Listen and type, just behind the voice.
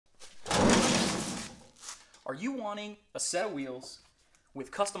Are you wanting a set of wheels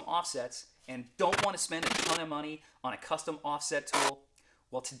with custom offsets and don't want to spend a ton of money on a custom offset tool?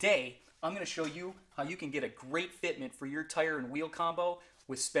 Well, today I'm going to show you how you can get a great fitment for your tire and wheel combo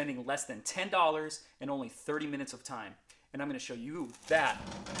with spending less than $10 and only 30 minutes of time. And I'm going to show you that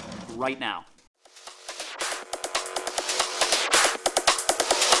right now.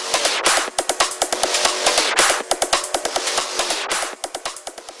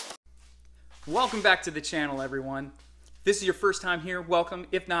 Welcome back to the channel, everyone. If this is your first time here, welcome.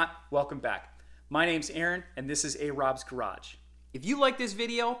 If not, welcome back. My name's Aaron, and this is A. Rob's Garage. If you like this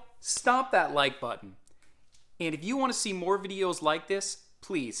video, stomp that like button. And if you want to see more videos like this,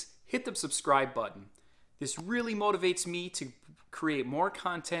 please hit the subscribe button. This really motivates me to create more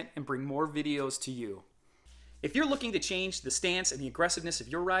content and bring more videos to you. If you're looking to change the stance and the aggressiveness of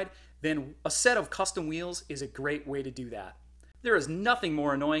your ride, then a set of custom wheels is a great way to do that. There is nothing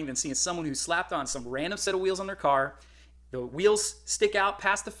more annoying than seeing someone who slapped on some random set of wheels on their car. The wheels stick out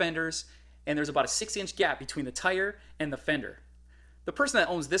past the fenders, and there's about a 6-inch gap between the tire and the fender. The person that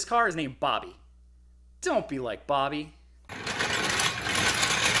owns this car is named Bobby. Don't be like Bobby.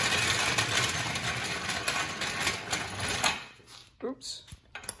 Oops.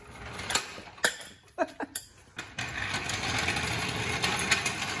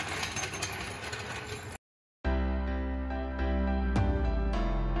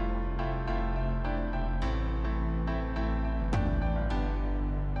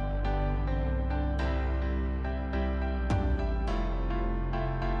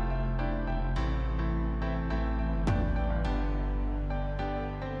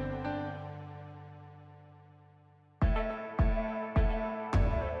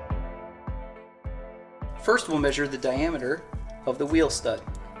 First, we'll measure the diameter of the wheel stud.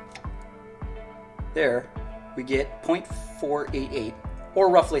 There, we get 0.488, or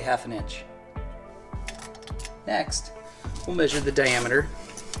roughly ½ an inch. Next, we'll measure the diameter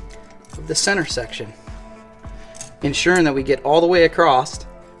of the center section, ensuring that we get all the way across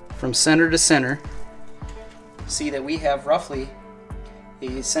from center to center. See that we have roughly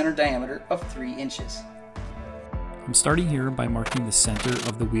a center diameter of 3 inches. I'm starting here by marking the center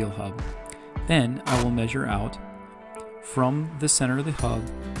of the wheel hub. Then I will measure out from the center of the hub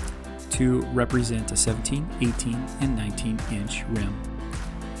to represent a 17, 18, and 19 inch rim.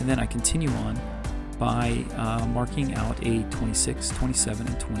 And then I continue on by marking out a 26, 27,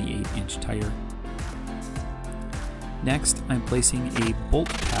 and 28 inch tire. Next, I'm placing a bolt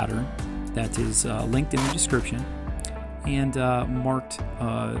pattern that is linked in the description and marked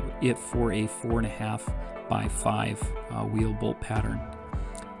it for a 4.5 by 5 wheel bolt pattern.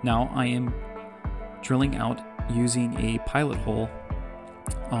 Now I am drilling out using a pilot hole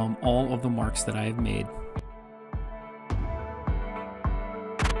all of the marks that I have made.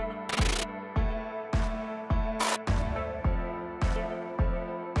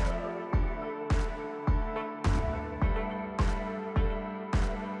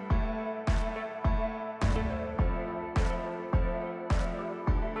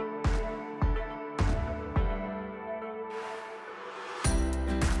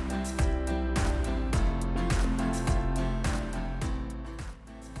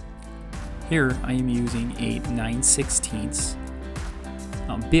 Here I am using a 9/16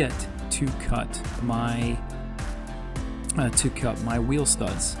 bit to cut my wheel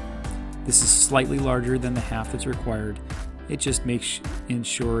studs. This is slightly larger than the half that's required. It just makes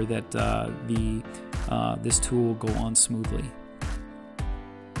ensure that this tool will go on smoothly.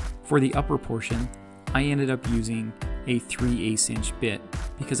 For the upper portion, I ended up using a 3/8 inch bit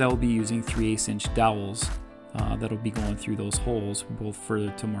because I will be using 3/8 inch dowels that'll be going through those holes, both further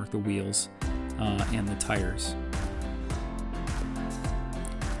to mark the wheels and the tires.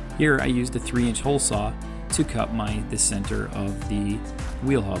 Here I used a 3-inch hole saw to cut the center of the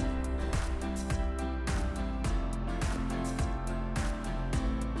wheel hub.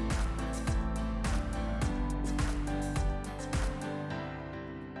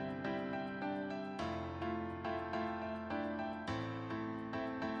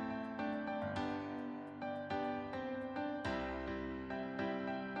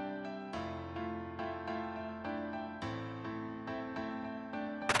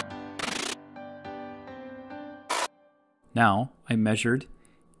 Now I measured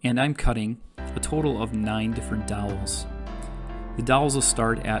and I'm cutting a total of 9 different dowels. The dowels will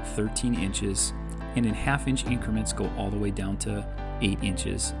start at 13 inches and in ½ inch increments go all the way down to 8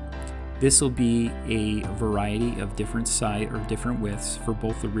 inches. This will be a variety of different size or different widths for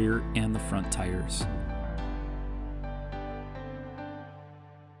both the rear and the front tires.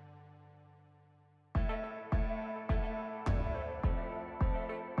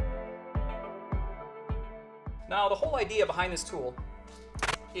 Now the whole idea behind this tool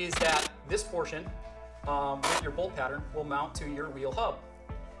is that this portion with your bolt pattern will mount to your wheel hub.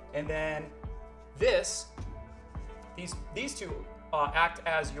 And then these two act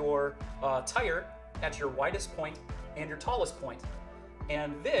as your tire at your widest point and your tallest point.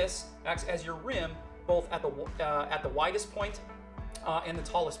 And this acts as your rim both at the widest point and the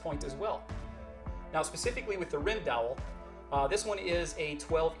tallest point as well. Now specifically with the rim dowel, this one is a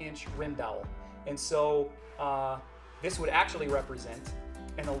 12-inch rim dowel. And so this would actually represent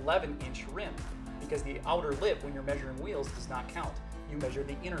an 11-inch rim, because the outer lip, when you're measuring wheels, does not count. You measure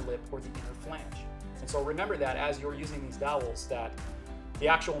the inner lip or the inner flange. And so remember that as you're using these dowels, that the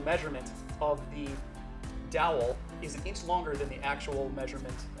actual measurement of the dowel is an inch longer than the actual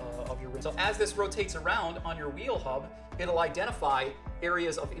measurement of your rim. So as this rotates around on your wheel hub, it'll identify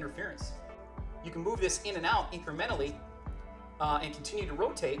areas of interference. You can move this in and out incrementally and continue to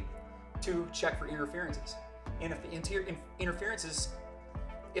rotate to check for interferences. And if the interferences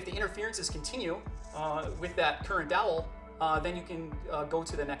continue with that current dowel, then you can go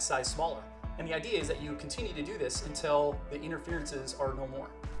to the next size smaller. And the idea is that you continue to do this until the interferences are no more.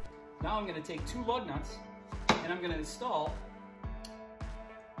 Now I'm going to take 2 lug nuts and I'm going to install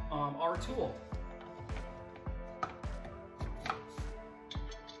our tool.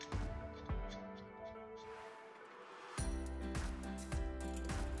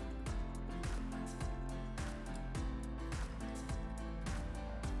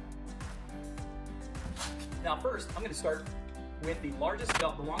 Now first, I'm going to start with the longest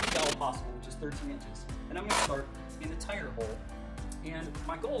dowel possible, which is 13 inches. And I'm going to start in the tire hole. And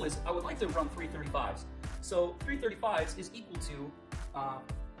my goal is, I would like to run 335s. So 335s is equal to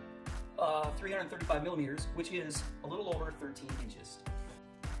 335 millimeters, which is a little over 13 inches.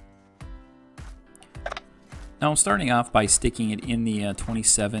 Now I'm starting off by sticking it in the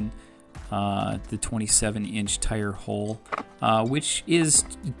 27-inch tire hole, which is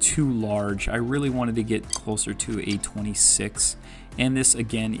too large. I really wanted to get closer to a 26, and this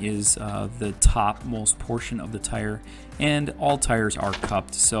again is the topmost portion of the tire, and all tires are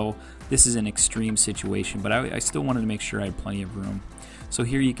cupped, so this is an extreme situation, but I still wanted to make sure I had plenty of room. So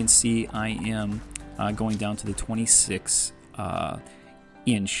here you can see I am going down to the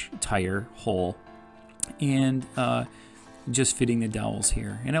 26-inch tire hole, and just fitting the dowels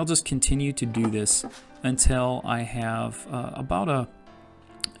here. And I'll just continue to do this until I have about a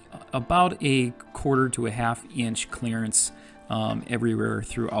quarter to a half inch clearance everywhere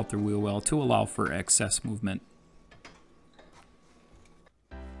throughout the wheel well to allow for excess movement.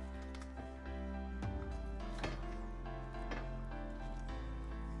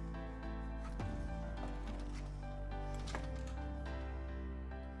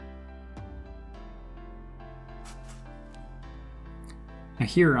 Now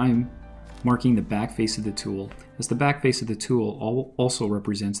here I'm marking the back face of the tool, as the back face of the tool also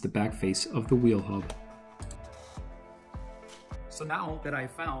represents the back face of the wheel hub. So now that I've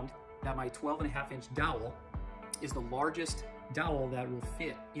found that my 12.5-inch dowel is the largest dowel that will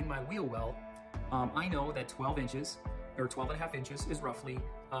fit in my wheel well, I know that 12 inches, or 12.5 inches, is roughly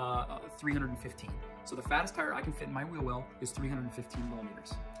 315. So the fattest tire I can fit in my wheel well is 315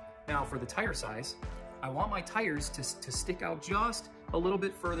 millimeters. Now for the tire size, I want my tires to stick out just a little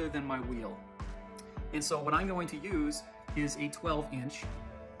bit further than my wheel. And so what I'm going to use is a 12-inch.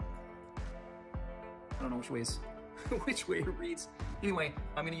 I don't know which way it reads. Anyway,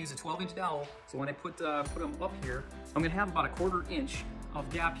 I'm going to use a 12-inch dowel. So when I put them up here, I'm going to have about a 1/4 inch of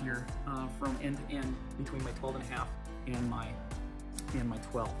gap here from end to end between my 12.5 and my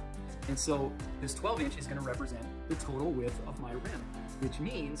 12. And so this 12 inch is going to represent the total width of my rim, which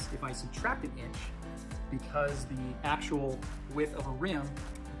means if I subtract an inch, because the actual width of a rim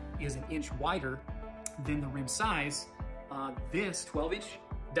is an inch wider than the rim size, this 12-inch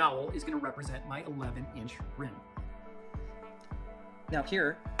dowel is going to represent my 11-inch rim. Now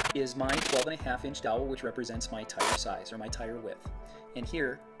here is my 12.5-inch dowel, which represents my tire size or my tire width. And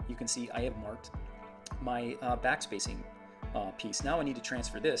here you can see I have marked my backspacing piece. Now I need to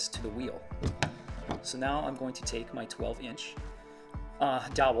transfer this to the wheel. So now I'm going to take my 12-inch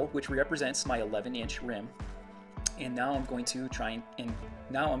dowel, which represents my 11-inch rim, and now I'm going to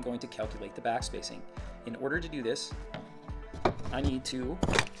calculate the backspacing. In order to do this, I need to,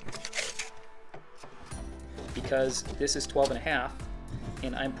 because this is 12.5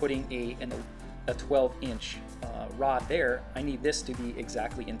 and I'm putting a 12-inch rod there, I need this to be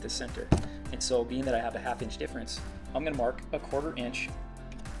exactly in the center. And so being that I have a 1/2 inch difference, I'm going to mark a 1/4 inch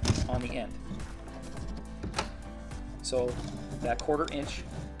on the end. So that 1/4 inch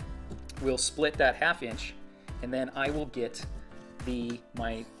will split that 1/2 inch, and then I will get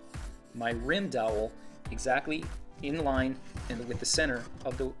my rim dowel exactly in line and with the center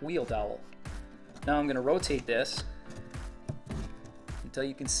of the wheel dowel. Now I'm going to rotate this until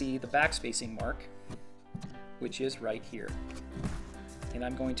you can see the backspacing mark, which is right here. And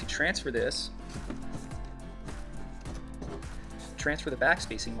I'm going to transfer the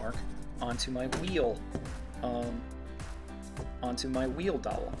backspacing mark onto my wheel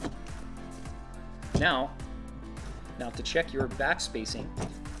dowel. Now to check your backspacing,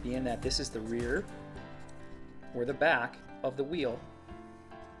 being that this is the rear or the back of the wheel,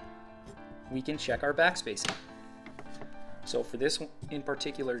 we can check our backspacing. So for this in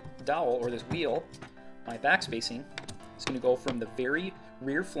particular dowel or this wheel, my backspacing is going to go from the very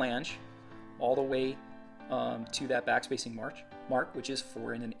rear flange all the way to that backspacing mark, which is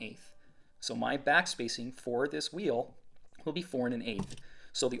 4 1/8. So my backspacing for this wheel will be 4 1/8.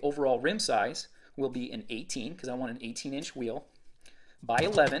 So the overall rim size will be an 18, because I want an 18-inch wheel, by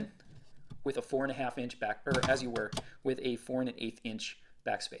 11 with a 4.5 inch back, or as you were, with a 4 1/8 inch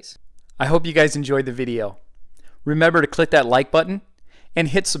backspace. I hope you guys enjoyed the video. Remember to click that like button and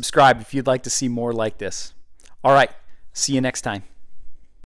hit subscribe if you'd like to see more like this. All right, see you next time.